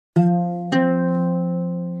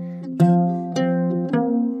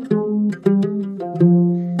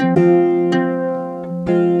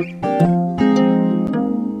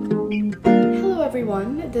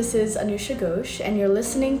is Anusha Ghosh, and you're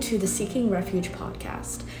listening to the Seeking Refuge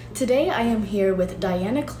podcast. Today I am here with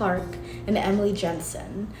Diana Clark and Emily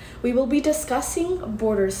Jensen. We will be discussing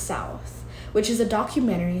Borders South, which is a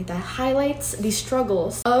documentary that highlights the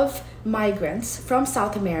struggles of migrants from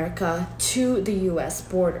South America to the U.S.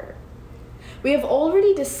 border. We have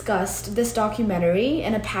already discussed this documentary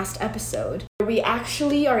in a past episode. We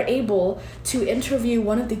actually are able to interview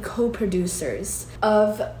one of the co-producers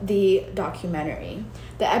of the documentary.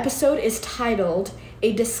 The episode is titled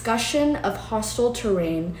A Discussion of Hostile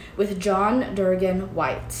Terrain with John Durgan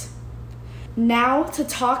White. Now to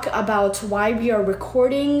talk about why we are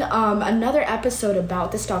recording another episode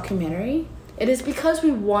about this documentary. It is because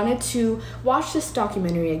we wanted to watch this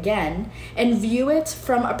documentary again and view it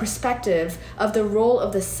from a perspective of the role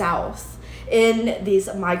of the South in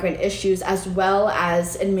these migrant issues, as well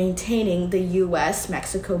as in maintaining the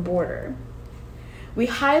U.S.-Mexico border. We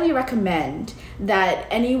highly recommend that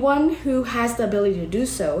anyone who has the ability to do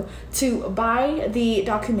so to buy the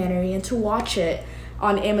documentary and to watch it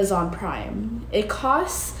on Amazon Prime. It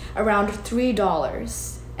costs around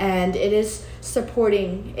 $3, and it is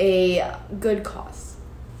supporting a good cause.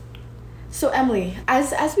 So Emily,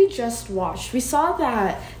 as we just watched, we saw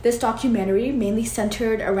that this documentary mainly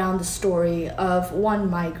centered around the story of one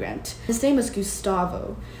migrant. His name is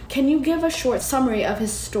Gustavo. Can you give a short summary of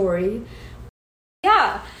his story?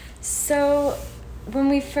 Yeah, so when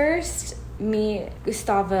we first meet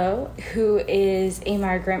Gustavo, who is a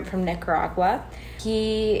migrant from Nicaragua,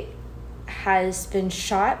 he has been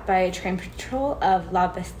shot by a train patrol of La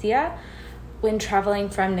Bestia when traveling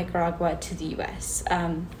from Nicaragua to the U.S.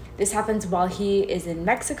 This happens while he is in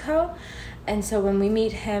Mexico, and so when we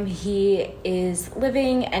meet him, he is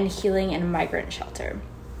living and healing in a migrant shelter.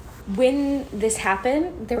 When this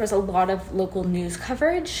happened, there was a lot of local news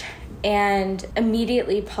coverage, and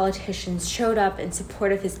immediately politicians showed up in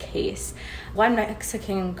support of his case. One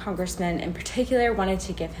Mexican congressman in particular wanted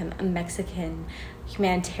to give him a Mexican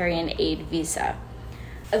humanitarian aid visa.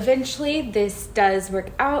 Eventually, this does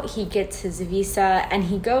work out. He gets his visa, and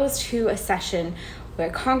he goes to a session where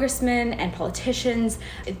congressmen and politicians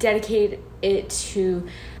dedicate it to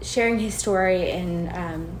sharing his story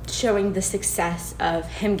and showing the success of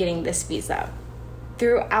him getting this visa.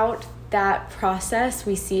 Throughout that process,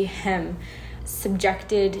 we see him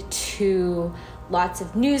subjected to lots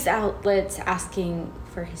of news outlets asking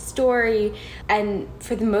for his story, and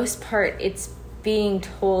for the most part, it's being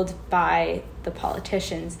told by the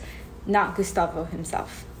politicians, not Gustavo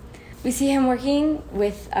himself. We see him working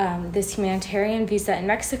with this humanitarian visa in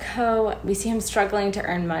Mexico. We see him struggling to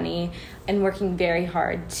earn money and working very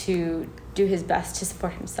hard to do his best to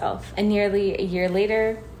support himself. And nearly a year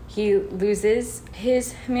later, he loses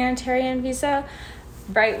his humanitarian visa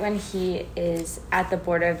right when he is at the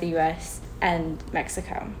border of the U.S. and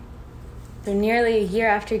Mexico. So nearly a year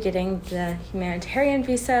after getting the humanitarian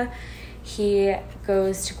visa, he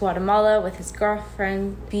goes to Guatemala with his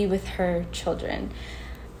girlfriend, be with her children.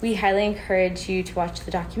 We highly encourage you to watch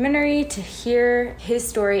the documentary, to hear his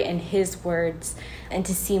story in his words, and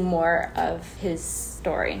to see more of his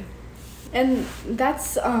story. And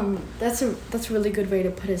that's a really good way to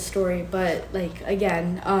put his story. But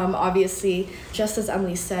again, obviously, just as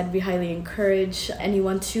Emily said, we highly encourage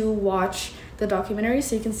anyone to watch the documentary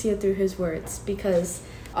so you can see it through his words, because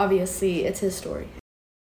obviously it's his story.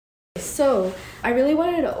 So I really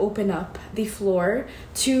wanted to open up the floor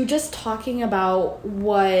to just talking about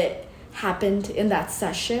what happened in that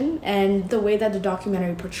session and the way that the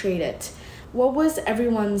documentary portrayed it. What was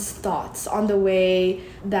everyone's thoughts on the way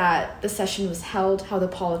that the session was held, how the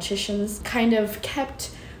politicians kind of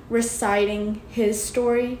kept reciting his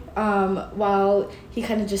story while he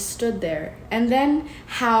kind of just stood there? And then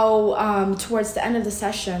how towards the end of the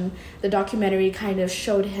session, the documentary kind of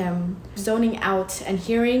showed him zoning out and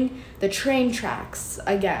hearing the train tracks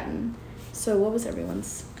again. So what was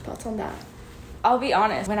everyone's thoughts on that? I'll be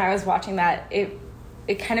honest, when I was watching that,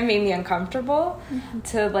 it kind of made me uncomfortable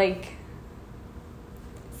to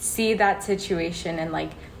see that situation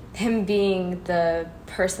and him being the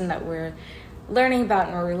person that we're learning about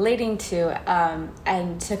and we're relating to,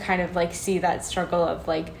 and to kind of see that struggle of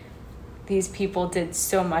these people did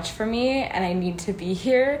so much for me and I need to be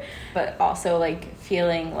here, but also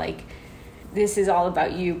feeling this is all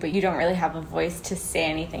about you, but you don't really have a voice to say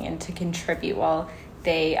anything and to contribute while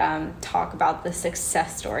they talk about the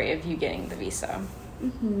success story of you getting the visa.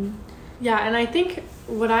 Mm-hmm. Yeah, and I think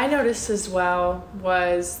what I noticed as well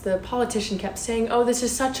was the politician kept saying, oh, this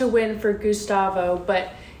is such a win for Gustavo,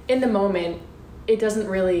 but in the moment, it doesn't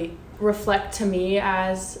really reflect to me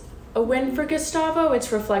as a win for Gustavo.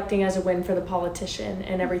 It's reflecting as a win for the politician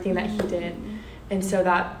and everything that he did. And so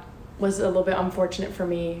that was a little bit unfortunate for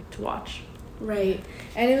me to watch. Right.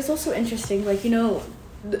 And it was also interesting, like,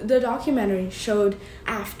 the documentary showed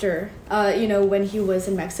after, when he was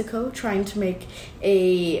in Mexico trying to make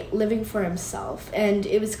a living for himself. And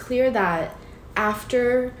it was clear that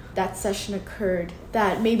after that session occurred,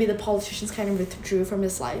 that maybe the politicians kind of withdrew from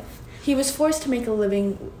his life. He was forced to make a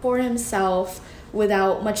living for himself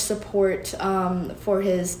without much support for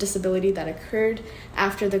his disability that occurred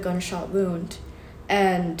after the gunshot wound.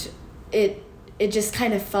 And it just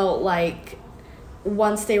kind of felt like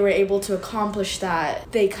once they were able to accomplish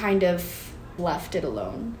that, they kind of left it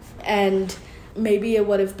alone. And maybe it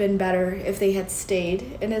would have been better if they had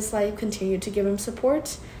stayed in his life, continued to give him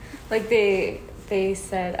support. Like they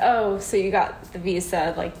said, oh, so you got the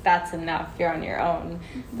visa, like that's enough, you're on your own.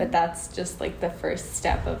 Mm-hmm. But that's just like the first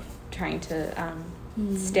step of trying to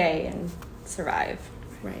stay and survive.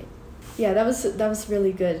 Right. Yeah, that was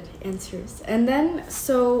really good answers. And then,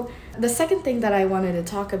 so the second thing that I wanted to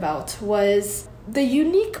talk about was the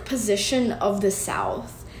unique position of the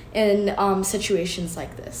South in situations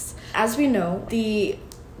like this. As we know, the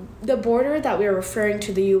border that we are referring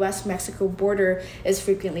to, the U.S.-Mexico border, is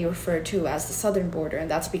frequently referred to as the southern border, and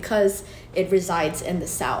that's because it resides in the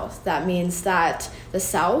South. That means that the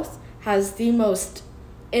South has the most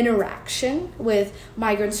interaction with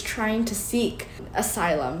migrants trying to seek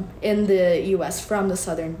asylum in the U.S. from the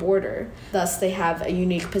southern border. Thus, they have a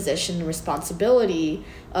unique position and responsibility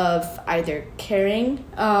of either caring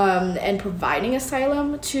and providing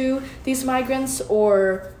asylum to these migrants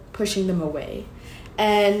or pushing them away.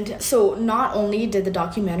 And so not only did the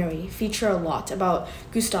documentary feature a lot about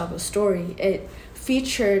Gustavo's story, it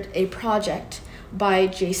featured a project by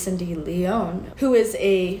Jason De Leon, who is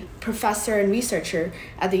a professor and researcher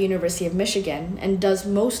at the University of Michigan and does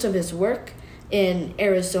most of his work in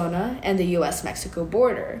Arizona and the U.S.-Mexico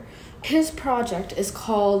border. His project is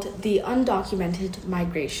called the Undocumented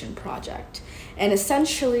Migration Project. And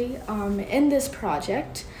essentially, in this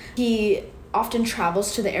project, he often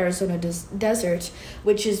travels to the Arizona desert,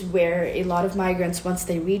 which is where a lot of migrants, once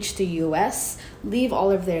they reach the U.S., leave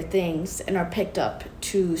all of their things and are picked up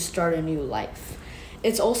to start a new life.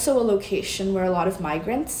 It's also a location where a lot of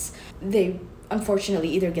migrants, they unfortunately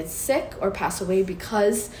either get sick or pass away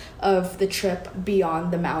because of the trip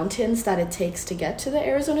beyond the mountains that it takes to get to the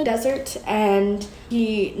Arizona desert. And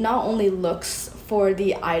he not only looks for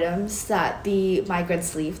the items that the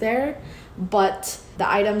migrants leave there, but the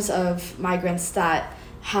items of migrants that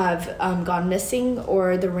have gone missing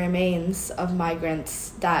or the remains of migrants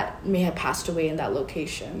that may have passed away in that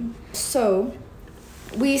location. So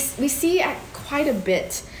we see quite a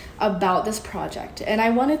bit about this project, and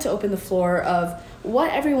I wanted to open the floor of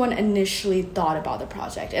what everyone initially thought about the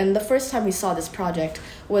project. And the first time we saw this project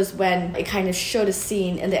was when it kind of showed a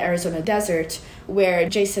scene in the Arizona desert where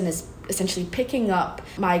Jason is essentially picking up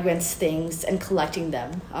migrants' things and collecting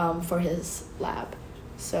them for his lab.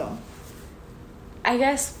 So I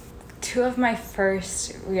guess two of my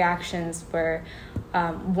first reactions were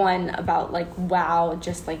one about like, wow,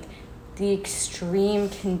 just like the extreme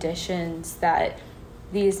conditions that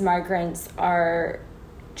these migrants are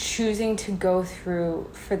choosing to go through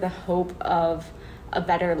for the hope of a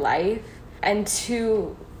better life. And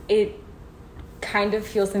two, it kind of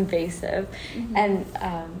feels invasive. Mm-hmm.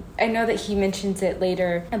 And I know that he mentions it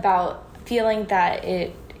later about feeling that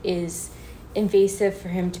it is invasive for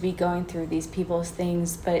him to be going through these people's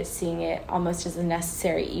things, but seeing it almost as a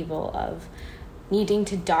necessary evil of needing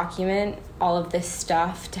to document all of this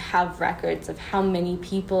stuff, to have records of how many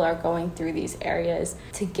people are going through these areas,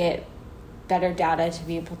 to get better data to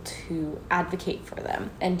be able to advocate for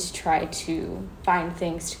them and to try to find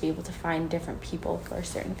things to be able to find different people for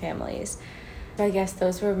certain families. So I guess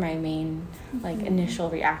those were my main initial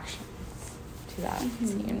reactions to that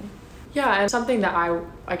scene. Yeah, and something that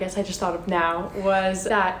I guess I just thought of now was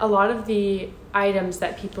that a lot of the items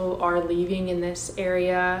that people are leaving in this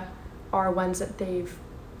area are ones that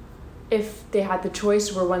if they had the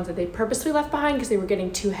choice, were ones that they purposely left behind because they were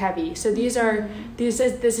getting too heavy. So this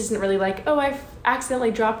isn't really like, oh, I've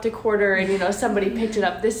accidentally dropped a quarter and somebody picked it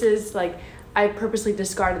up. This is like, I purposely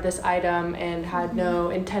discarded this item and had no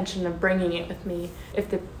intention of bringing it with me if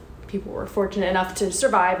the people were fortunate enough to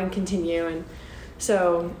survive and continue. And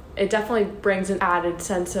so it definitely brings an added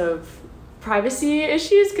sense of privacy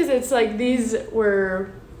issues because it's like these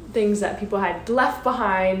were things that people had left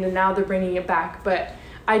behind and now they're bringing it back. But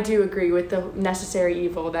I do agree with the necessary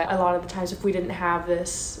evil that a lot of the times if we didn't have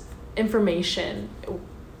this information,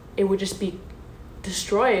 it would just be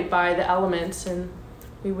destroyed by the elements and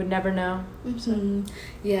we would never know. Mm-hmm.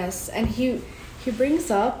 Yes, and he He brings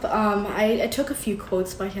up, I took a few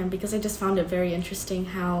quotes by him because I just found it very interesting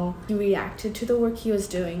how he reacted to the work he was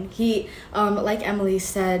doing. He, like Emily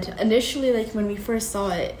said, initially, like when we first saw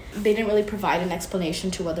it, they didn't really provide an explanation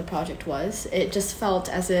to what the project was. It just felt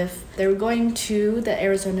as if they were going to the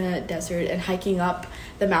Arizona desert and hiking up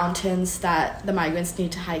the mountains that the migrants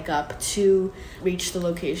need to hike up to reach the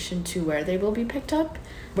location to where they will be picked up,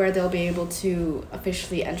 where they'll be able to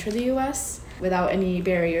officially enter the U.S. without any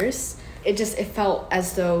barriers. It felt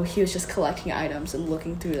as though he was just collecting items and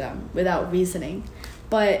looking through them without reasoning.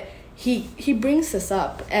 But he brings this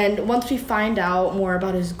up, and once we find out more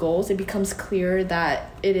about his goals, it becomes clear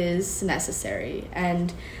that it is necessary.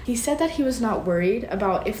 And he said that he was not worried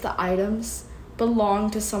about if the items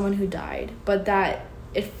belonged to someone who died, but that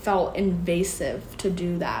it felt invasive to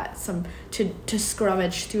do that, to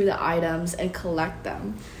scrummage through the items and collect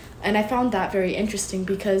them. And I found that very interesting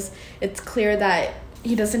because it's clear that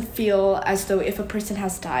he doesn't feel as though if a person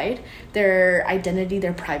has died, their identity,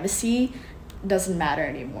 their privacy doesn't matter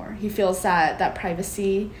anymore. He feels that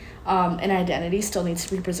privacy and identity still needs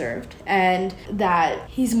to be preserved, and that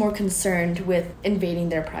he's more concerned with invading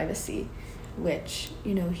their privacy, which,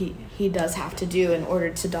 you know, he does have to do in order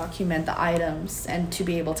to document the items and to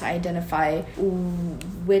be able to identify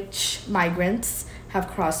which migrants have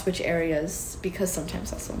crossed which areas, because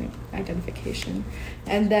sometimes that's only identification.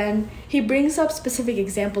 And then he brings up specific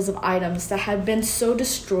examples of items that had been so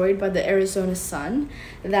destroyed by the Arizona sun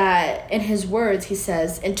that, in his words, he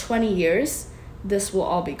says, in 20 years, this will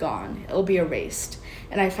all be gone. It'll be erased.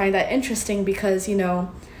 And I find that interesting because, you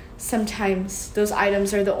know, sometimes those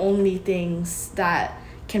items are the only things that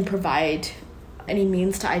can provide any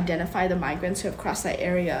means to identify the migrants who have crossed that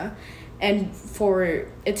area. And for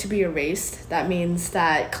it to be erased, that means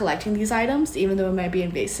that collecting these items, even though it might be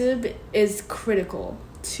invasive, is critical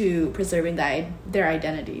to preserving their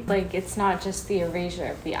identity. Like, it's not just the erasure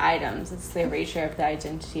of the items, it's the erasure of the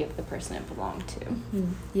identity of the person it belonged to.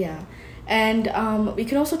 Mm-hmm. Yeah. And we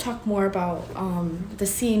can also talk more about the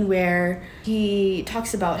scene where he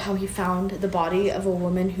talks about how he found the body of a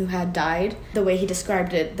woman who had died. The way he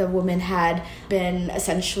described it, the woman had been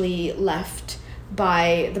essentially left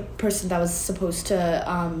by the person that was supposed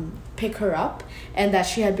to pick her up, and that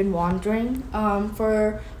she had been wandering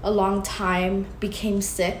for a long time, became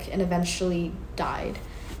sick, and eventually died.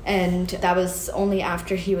 And that was only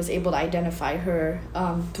after he was able to identify her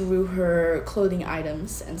through her clothing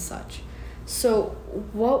items and such. So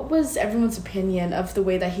what was everyone's opinion of the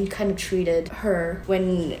way that he kind of treated her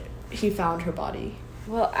when he found her body?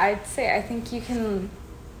 Well, I'd say I think you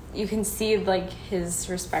can see like his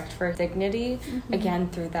respect for dignity, mm-hmm. again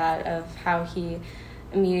through that of how he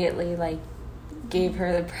immediately like gave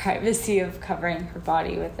her the privacy of covering her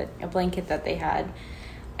body with a blanket that they had,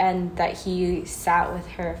 and that he sat with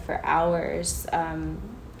her for hours,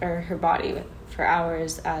 or her body for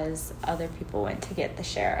hours as other people went to get the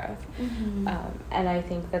sheriff. Mm-hmm. And I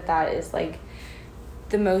think that is like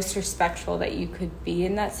the most respectful that you could be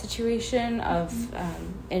in that situation of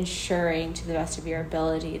ensuring to the best of your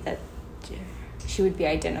ability that she would be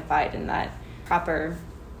identified in that proper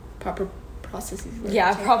processes.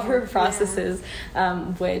 Proper processes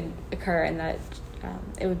would occur, and that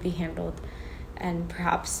it would be handled, and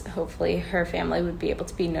perhaps hopefully her family would be able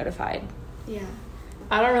to be notified. Yeah.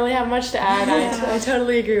 I don't really have much to add. I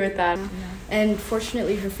totally agree with that. Yeah. And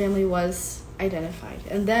fortunately her family was identified.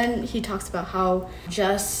 And then he talks about how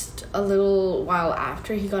just a little while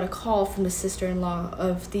after, he got a call from the sister-in-law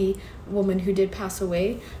of the woman who did pass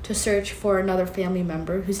away to search for another family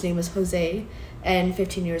member whose name was Jose, and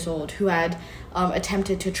 15 years old, who had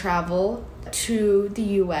attempted to travel to the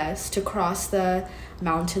U.S. to cross the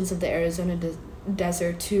mountains of the Arizona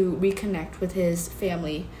desert to reconnect with his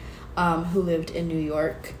family who lived in New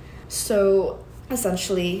York. So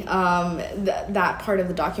essentially, that part of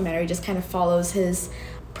the documentary just kind of follows his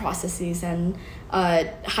processes and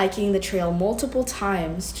hiking the trail multiple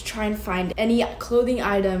times to try and find any clothing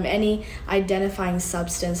item, any identifying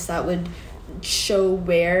substance that would show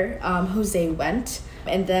where Jose went.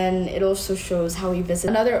 And then it also shows how he visited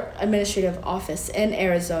another administrative office in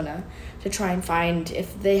Arizona to try and find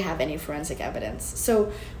if they have any forensic evidence.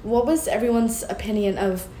 So what was everyone's opinion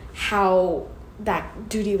of how that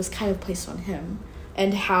duty was kind of placed on him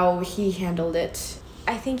and how he handled it?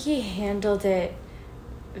 I think he handled it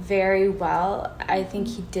very well. I think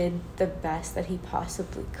he did the best that he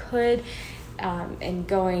possibly could, in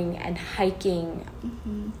going and hiking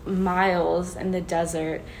miles in the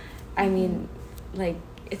desert. I mean, like,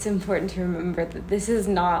 it's important to remember that this is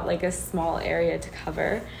not like a small area to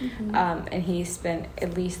cover, and he spent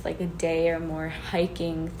at least like a day or more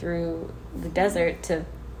hiking through the desert to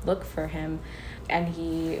look for him. And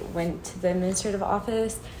he went to the administrative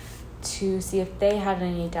office to see if they had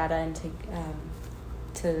any data and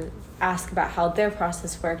to ask about how their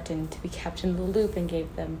process worked and to be kept in the loop, and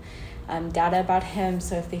gave them data about him.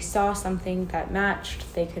 So if they saw something that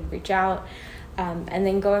matched, they could reach out. And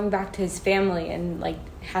then going back to his family and like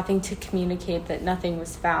having to communicate that nothing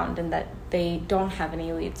was found and that they don't have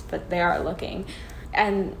any leads, but they are looking.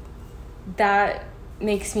 And that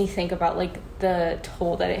makes me think about like the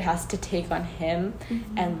toll that it has to take on him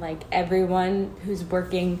and like everyone who's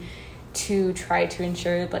working to try to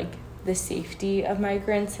ensure like the safety of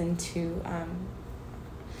migrants, and to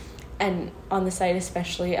and on the side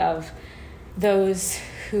especially of those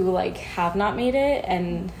who like have not made it,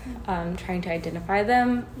 and trying to identify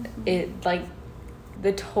them. It like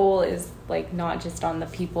the toll is like not just on the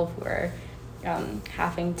people who are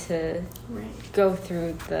having to go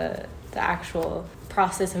through the actual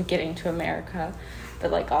process of getting to America,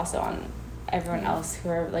 but like also on everyone else who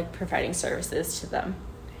are like providing services to them.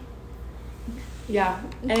 Yeah,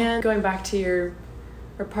 and going back to your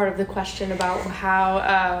part of the question about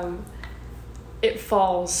how it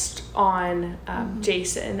falls on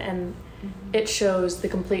Jason, and it shows the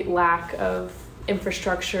complete lack of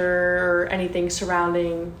infrastructure or anything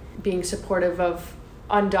surrounding being supportive of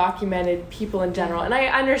undocumented people in general. And I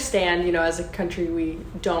understand, you know, as a country we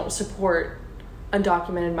don't support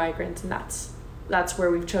undocumented migrants, and that's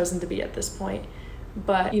where we've chosen to be at this point.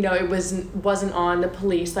 But you know, it wasn't on the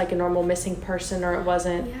police like a normal missing person, or it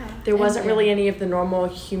wasn't there wasn't really any of the normal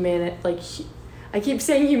I keep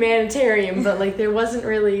saying humanitarian, but like there wasn't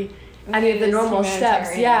really any of the normal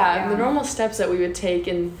steps. The normal steps that we would take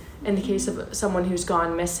in the case of someone who's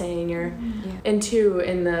gone missing. Or and two,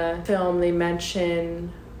 in the film they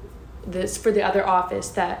mention this for the other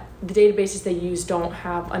office, that the databases they use don't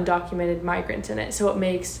have undocumented migrants in it, so it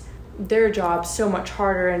makes their job so much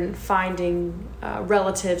harder in finding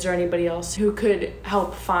relatives or anybody else who could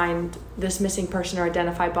help find this missing person or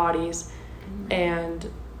identify bodies. And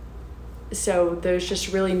so there's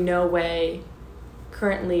just really no way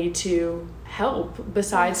currently to help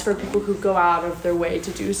besides for people who go out of their way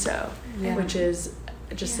to do so, which is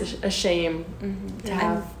just a shame to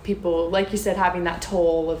have people, like you said, having that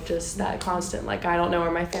toll of just that constant, like, I don't know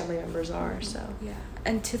where my family members are. So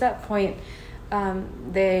and to that point,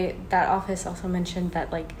 that office also mentioned that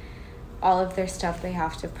like all of their stuff they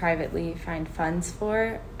have to privately find funds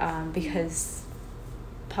for, because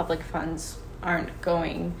public funds aren't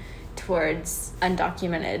going towards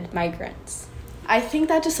undocumented migrants. I think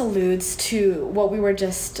that just alludes to what we were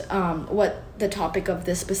just, what the topic of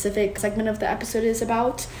this specific segment of the episode is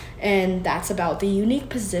about, and that's about the unique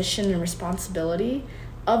position and responsibility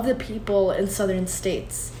of the people in southern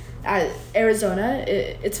states. Arizona,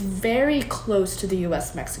 it's very close to the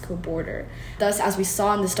U.S.-Mexico border. Thus, as we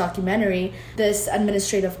saw in this documentary, this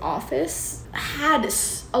administrative office had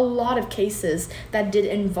a lot of cases that did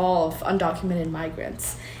involve undocumented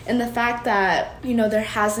migrants. And the fact that, you know, there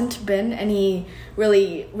hasn't been any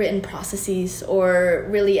really written processes or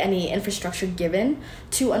really any infrastructure given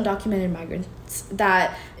to undocumented migrants,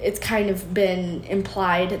 that it's kind of been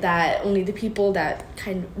implied that only the people that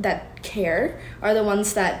care are the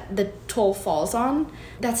ones that the toll falls on.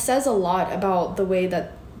 That says a lot about the way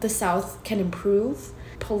that the South can improve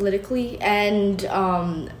politically and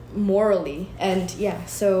morally. And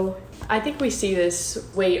so I think we see this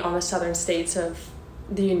weight on the southern states of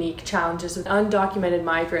the unique challenges with undocumented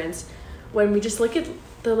migrants when we just look at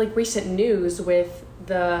the recent news with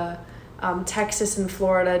the Texas and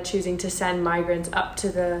Florida choosing to send migrants up to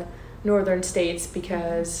the northern states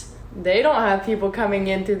because they don't have people coming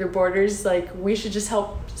in through their borders. Like, we should just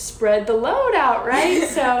help spread the load out, right?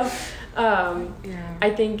 So I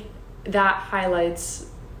think that highlights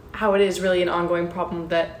how it is really an ongoing problem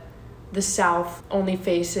that the South only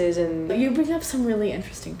faces. And you bring up some really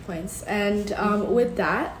interesting points. And with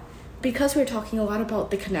that, because we're talking a lot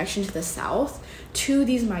about the connection to the South to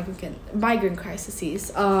these migrant crises,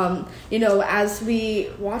 you know, as we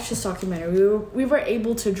watched this documentary, we were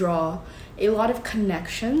able to draw a lot of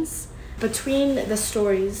connections between the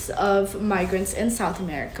stories of migrants in South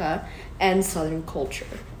America and Southern culture.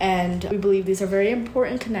 And we believe these are very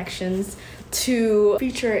important connections to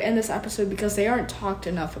feature in this episode because they aren't talked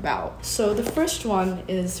enough about. So the first one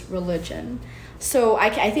is religion. So I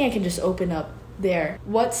think I can just open up there.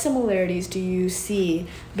 What similarities do you see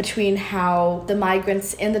between how the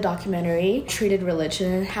migrants in the documentary treated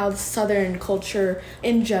religion and how Southern culture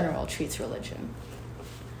in general treats religion?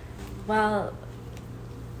 Well,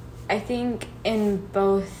 I think in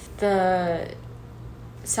both the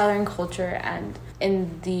Southern culture and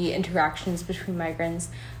in the interactions between migrants,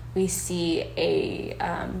 we see a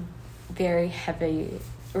very heavy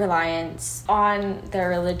reliance on their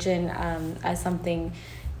religion as something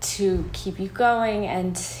to keep you going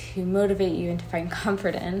and to motivate you and to find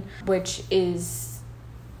comfort in, which is,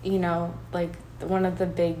 like one of the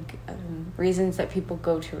big reasons that people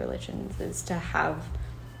go to religions is to have,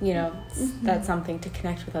 that's something to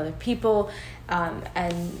connect with other people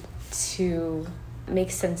and to make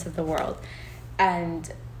sense of the world.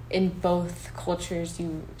 And in both cultures,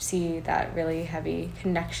 you see that really heavy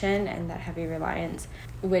connection and that heavy reliance,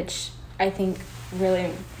 which I think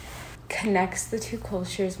really connects the two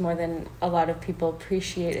cultures more than a lot of people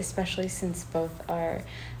appreciate, especially since both are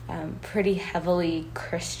pretty heavily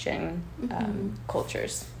Christian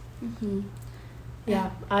cultures. Yeah,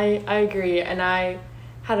 I agree. And I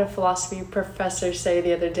had a philosophy professor say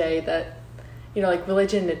the other day that, like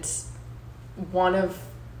religion, it's one of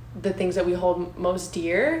the things that we hold most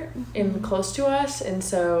dear and close to us. And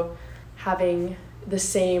so having the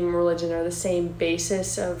same religion or the same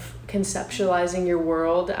basis of conceptualizing your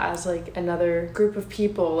world as like another group of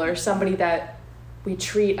people or somebody that we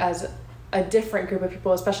treat as a different group of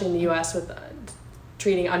people, especially in the US with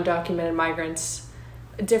treating undocumented migrants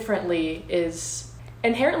differently, is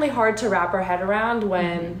inherently hard to wrap our head around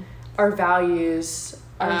when our values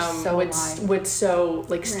would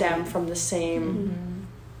stem from the same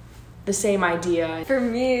the same idea. For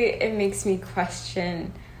me, it makes me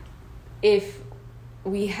question if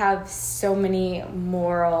we have so many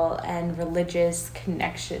moral and religious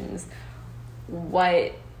connections,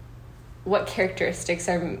 what characteristics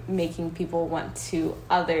are making people want to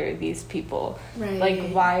other these people? Right.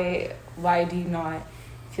 Like, why do you not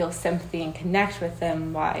feel sympathy and connect with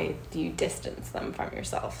them? Why do you distance them from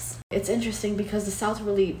yourselves? It's interesting because the South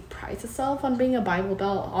really prides itself on being a Bible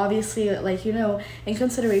Belt. Obviously, in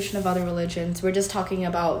consideration of other religions, we're just talking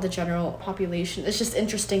about the general population. It's just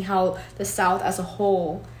interesting how the South as a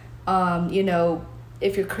whole,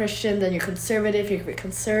 if you're Christian, then you're conservative. If you're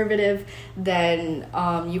conservative, then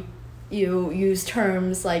you use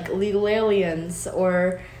terms like illegal aliens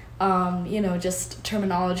or just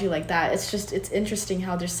terminology like that. It's interesting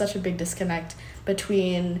how there's such a big disconnect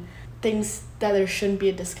between things that there shouldn't be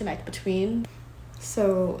a disconnect between.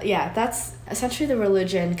 So yeah, that's essentially the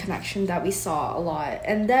religion connection that we saw a lot.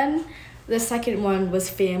 And then the second one was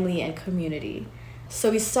family and community. So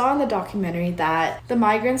we saw in the documentary that the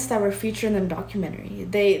migrants that were featured in the documentary,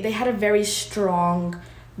 they had a very strong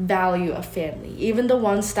value of family. Even the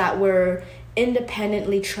ones that were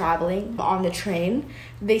independently traveling on the train,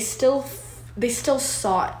 they still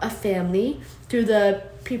sought a family through the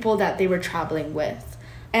people that they were traveling with.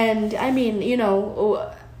 And I mean,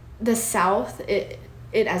 the South, it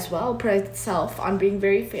as well prides itself on being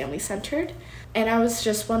very family centered. And I was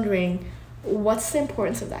just wondering, what's the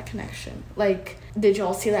importance of that connection? Like, did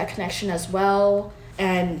y'all see that connection as well?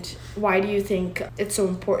 And why do you think it's so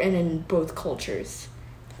important in both cultures?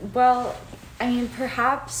 Well, I mean,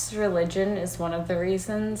 perhaps religion is one of the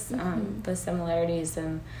reasons. The similarities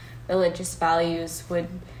in religious values would,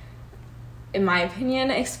 in my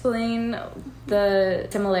opinion, explain the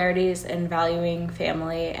similarities in valuing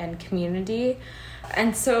family and community.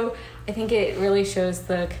 And so I think it really shows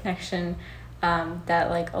the connection that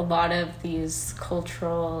like a lot of these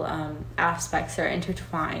cultural aspects are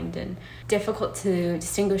intertwined and difficult to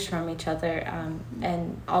distinguish from each other,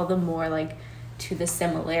 and all the more like to the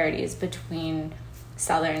similarities between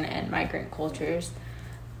Southern and migrant cultures.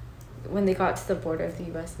 When they got to the border of the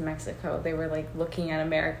U.S. and Mexico, they were like looking at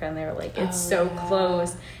America and they were like, it's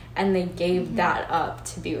close, and they gave that up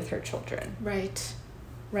to be with her children. Right.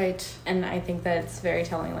 And I think that it's very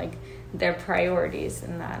telling, like their priorities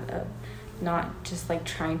in that of not just like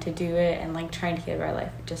trying to do it and like trying to get a better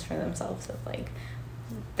life just for themselves. Of like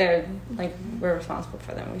they're like, we're responsible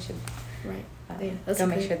for them. We should go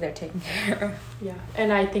make sure they're taken care of. Yeah,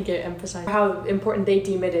 and I think it emphasizes how important they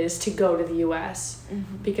deem it is to go to the U.S.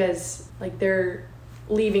 Because like they're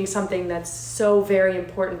leaving something that's so very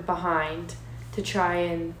important behind to try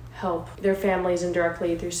and help their families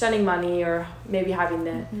indirectly through sending money or maybe having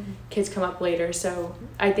the kids come up later. So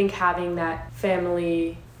I think having that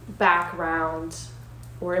family background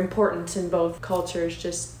or importance in both cultures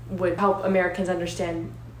just would help Americans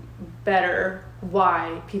understand better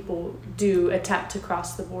why people do attempt to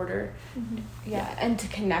cross the border. Yeah, and to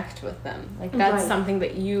connect with them. Like that's something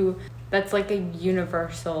that's like a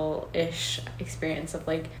universal-ish experience of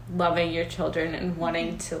like loving your children and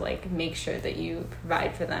wanting to like make sure that you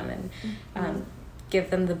provide for them and give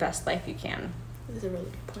them the best life you can. Those are really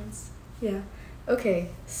good points. Yeah. Okay,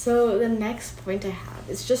 so the next point I have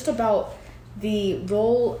is just about the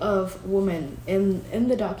role of women in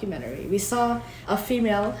the documentary. We saw a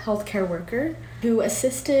female healthcare worker who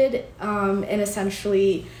assisted in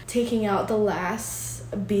essentially taking out the last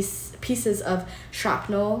pieces of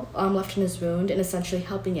shrapnel left in his wound and essentially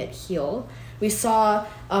helping it heal. We saw,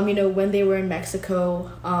 when they were in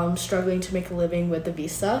Mexico, struggling to make a living with the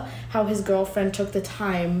visa, how his girlfriend took the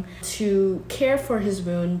time to care for his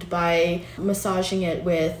wound by massaging it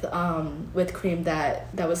with cream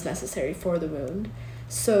that was necessary for the wound.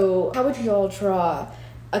 So how would you all draw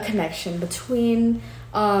a connection between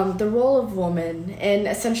the role of woman and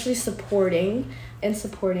essentially supporting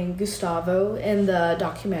Gustavo in the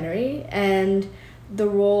documentary and the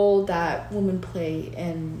role that women play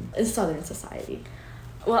in Southern society?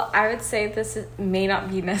 Well, I would say this may not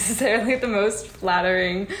be necessarily the most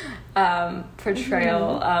flattering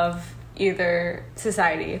portrayal of either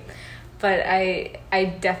society, but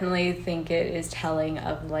I definitely think it is telling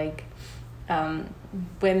of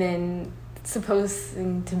women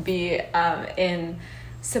supposing to be in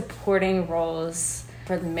supporting roles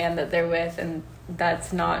for the man that they're with, and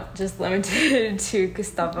that's not just limited to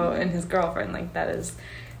Gustavo and his girlfriend. That is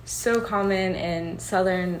so common in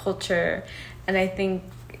Southern culture, and I think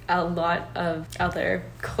a lot of other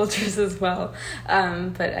cultures as well.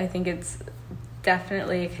 But I think it's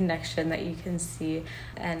definitely a connection that you can see,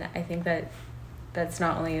 and I think that's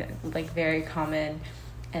not only very common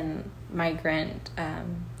in migrant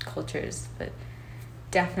cultures, but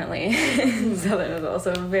definitely Southern is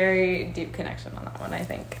also a very deep connection on that one, I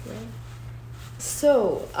think.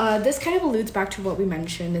 So this kind of alludes back to what we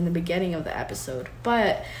mentioned in the beginning of the episode,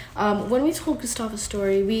 but when we told Gustavo's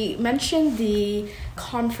story, we mentioned the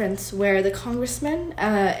conference where the congressmen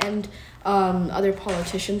and other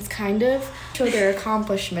politicians kind of showed their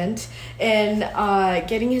accomplishment in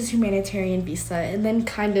getting his humanitarian visa and then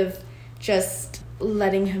kind of just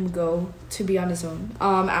letting him go to be on his own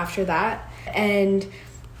after that. And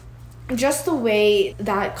just the way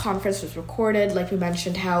that conference was recorded, like we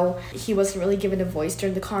mentioned, how he wasn't really given a voice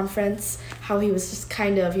during the conference, how he was just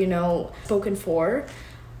kind of, spoken for.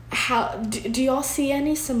 How do y'all see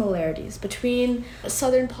any similarities between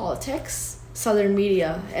Southern politics, Southern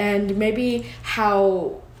media, and maybe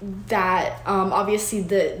how that obviously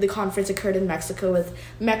the conference occurred in Mexico with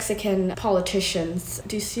Mexican politicians?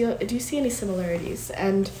 Do you see any similarities,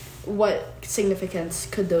 and what significance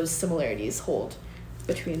could those similarities hold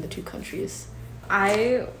between the two countries?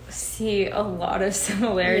 I see a lot of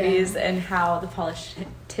similarities in how the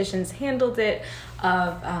politicians handled it,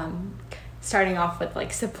 of starting off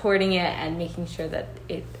with supporting it and making sure that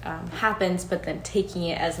it happens, but then taking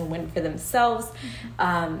it as a win for themselves,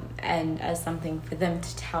 and as something for them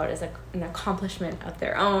to tout as an accomplishment of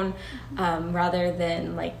their own, rather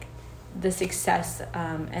than the success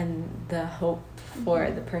and the hope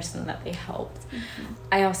for the person that they helped.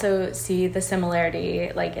 I also see the similarity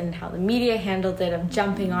in how the media handled it, of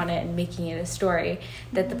jumping on it and making it a story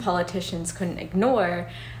that the politicians couldn't ignore,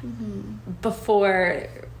 before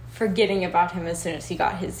forgetting about him as soon as he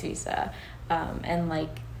got his visa, and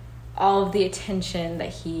all of the attention that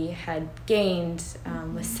he had gained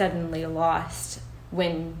was suddenly lost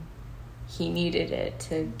when he needed it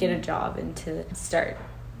to get a job and to start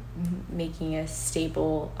making a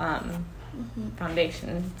stable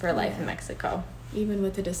foundation for life in Mexico, even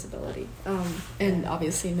with a disability, and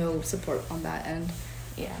obviously no support on that end.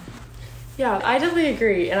 I definitely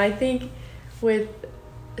agree. And I think with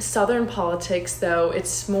Southern politics, though,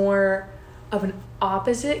 it's more of an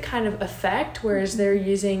opposite kind of effect, whereas they're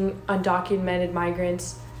using undocumented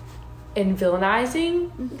migrants and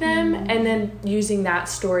villainizing them, and then using that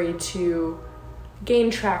story to gain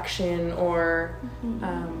traction, or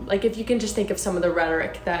if you can just think of some of the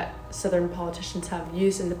rhetoric that Southern politicians have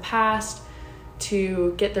used in the past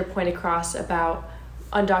to get their point across about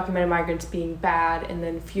undocumented migrants being bad, and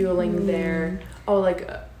then fueling their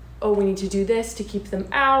we need to do this to keep them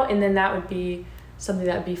out, and then that would be something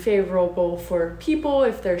that would be favorable for people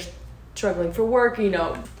if they're struggling for work.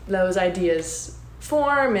 Those ideas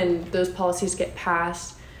form and those policies get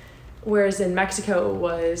passed, whereas in Mexico it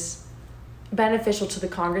was beneficial to the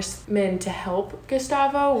congressmen to help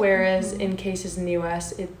Gustavo, whereas in cases in the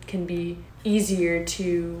US it can be easier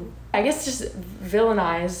to, I guess, just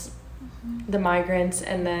villainize the migrants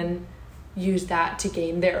and then use that to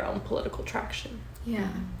gain their own political traction.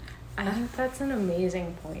 I think that's an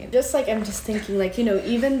amazing point. I'm just thinking,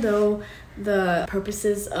 even though the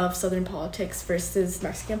purposes of Southern politics versus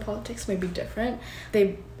Mexican politics may be different,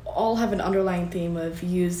 they all have an underlying theme of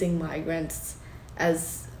using migrants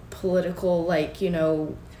as political,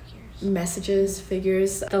 messages,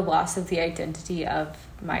 figures. The loss of the identity of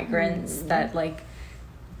migrants that,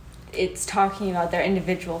 it's talking about their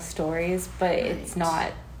individual stories, but it's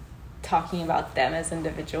not talking about them as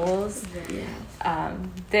individuals.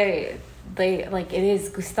 They like, it is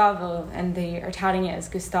Gustavo, and they are touting it as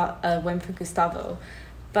a win for Gustavo,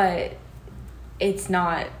 but it's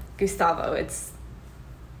not Gustavo. It's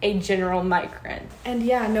a general migrant. And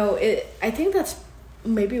I think that's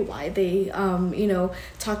maybe why they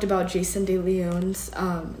talked about Jason de Leon's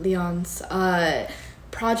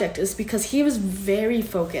project, is because he was very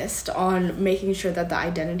focused on making sure that the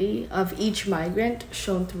identity of each migrant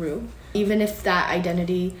shone through, even if that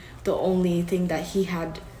identity, the only thing that he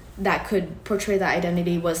had that could portray that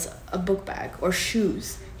identity was a book bag or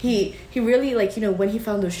shoes. He really, when he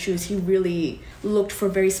found those shoes, he really looked for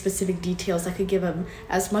very specific details that could give him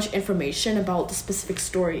as much information about the specific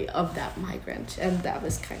story of that migrant, and that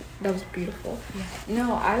was beautiful. Yeah.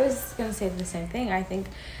 No, I was gonna say the same thing. I think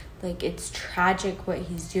it's tragic what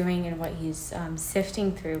he's doing and what he's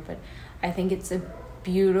sifting through, but I think it's a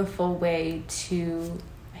beautiful way to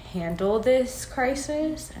handle this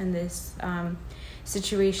crisis and this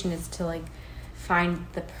situation, is to find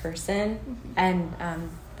the person. And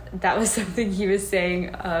that was something he was saying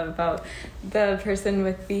about the person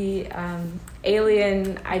with the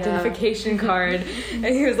alien identification card. And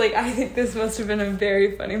he was like, I think this must have been a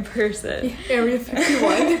very funny person. Area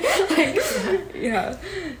 51. Yeah.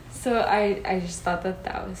 So I just thought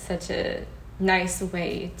that was such a nice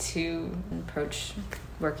way to approach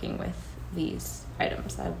working with these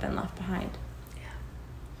items that have been left behind. Yeah.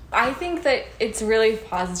 I think that it's really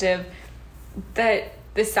positive that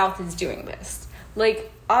the South is doing this.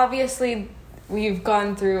 Obviously, we've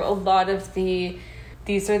gone through a lot of these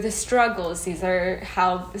are the struggles. These are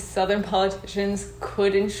how the Southern politicians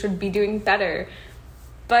could and should be doing better.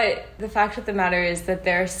 But the fact of the matter is that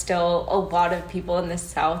there are still a lot of people in the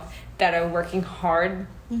South that are working hard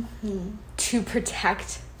to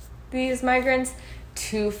protect these migrants,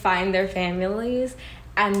 to find their families,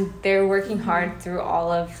 and they're working hard through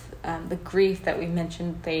all of the grief that we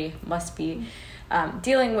mentioned they must be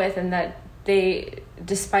dealing with, and that they,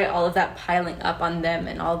 despite all of that piling up on them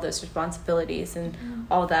and all those responsibilities and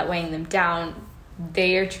all that weighing them down,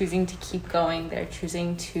 they are choosing to keep going. They're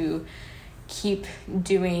choosing to keep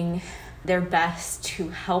doing their best to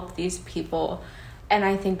help these people. And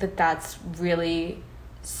I think that that's really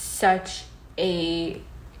such a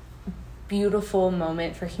beautiful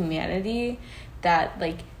moment for humanity, that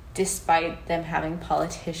despite them having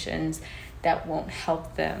politicians that won't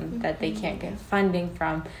help them, that they can't get funding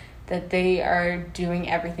from, that they are doing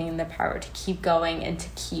everything in their power to keep going and to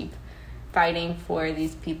keep fighting for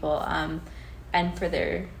these people, and for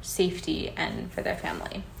their safety and for their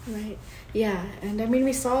family. Right. Yeah. And I mean,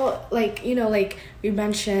 we saw, we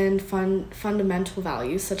mentioned fundamental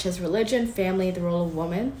values such as religion, family, the role of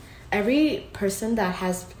woman. Every person that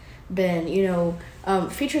has been,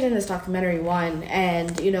 featured in this documentary won,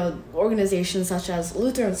 and, organizations such as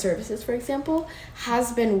Lutheran Services, for example,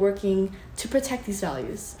 has been working to protect these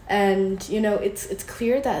values. And, it's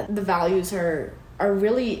clear that the values are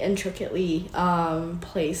really intricately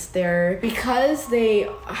placed there, because they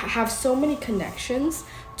have so many connections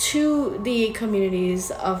to the communities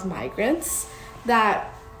of migrants,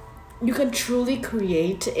 that you can truly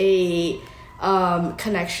create a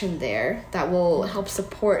connection there that will help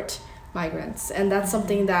support migrants. And that's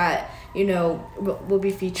something that we'll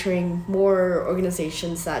be featuring more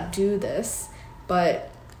organizations that do this,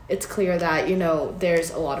 but it's clear that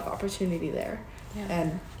there's a lot of opportunity there.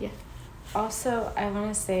 And also, I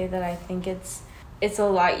want to say that I think it's a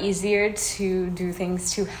lot easier to do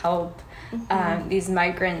things to help these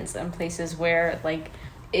migrants in places where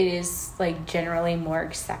it is generally more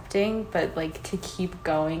accepting, but to keep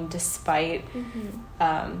going despite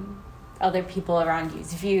other people around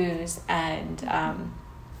you's views, and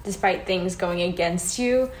despite things going against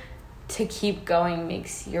you, to keep going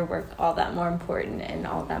makes your work all that more important and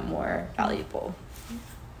all that more valuable.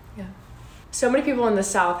 Yeah. So many people in the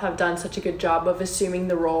South have done such a good job of assuming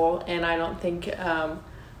the role, and I don't think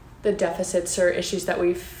the deficits or issues that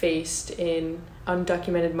we've faced in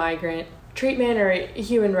undocumented migrant treatment or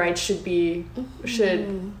human rights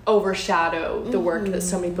should overshadow the work that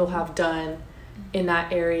so many people have done in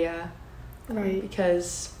that area. Right.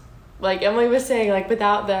 Because, Emily was saying,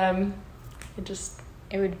 without them,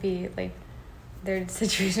 it would be their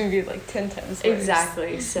situation would be 10 times worse.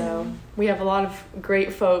 Exactly. So we have a lot of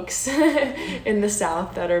great folks in the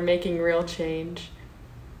South that are making real change.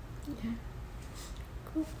 Yeah.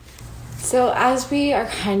 Cool. So as we are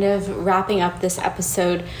kind of wrapping up this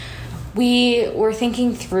episode, we were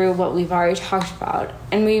thinking through what we've already talked about,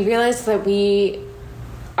 and we realized that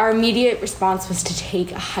our immediate response was to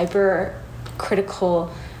take a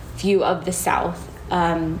hyper-critical view of the South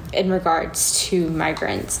in regards to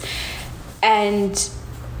migrants. And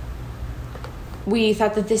we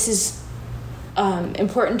thought that this is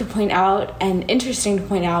important to point out and interesting to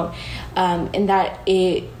point out in that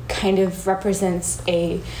it kind of represents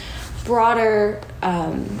a broader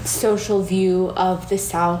social view of the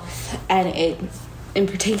South, and it in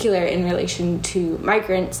particular in relation to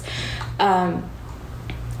migrants. And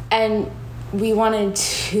we wanted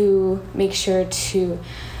to make sure to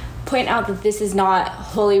point out that this is not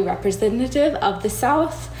wholly representative of the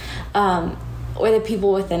South or the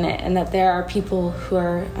people within it, and that there are people who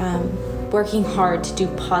are working hard to do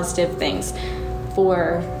positive things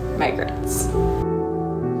for migrants.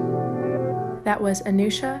 That was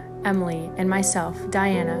Anusha, Emily, and myself,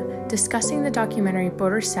 Diana, discussing the documentary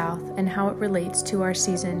Border South and how it relates to our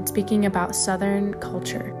season, speaking about Southern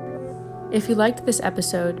culture. If you liked this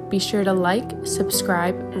episode, be sure to like,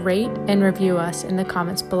 subscribe, rate, and review us in the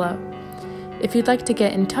comments below. If you'd like to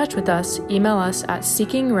get in touch with us, email us at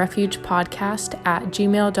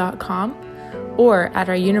seekingrefugepodcast@gmail.com or at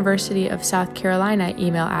our University of South Carolina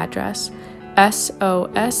email address,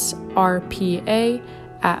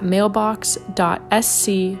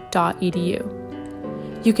 sosrpa@mailbox.sc.edu.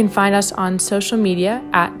 You can find us on social media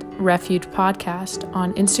at Refuge Podcast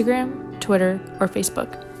on Instagram, Twitter, or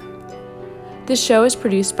Facebook. This show is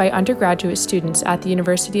produced by undergraduate students at the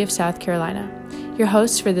University of South Carolina. Your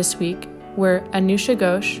hosts for this week were Anusha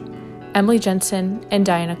Ghosh, Emily Jensen, and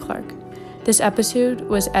Diana Clark. This episode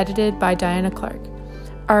was edited by Diana Clark.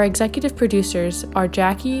 Our executive producers are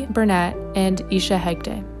Jackie Burnett and Isha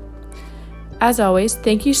Hegde. As always,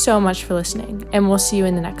 thank you so much for listening, and we'll see you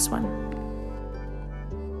in the next one.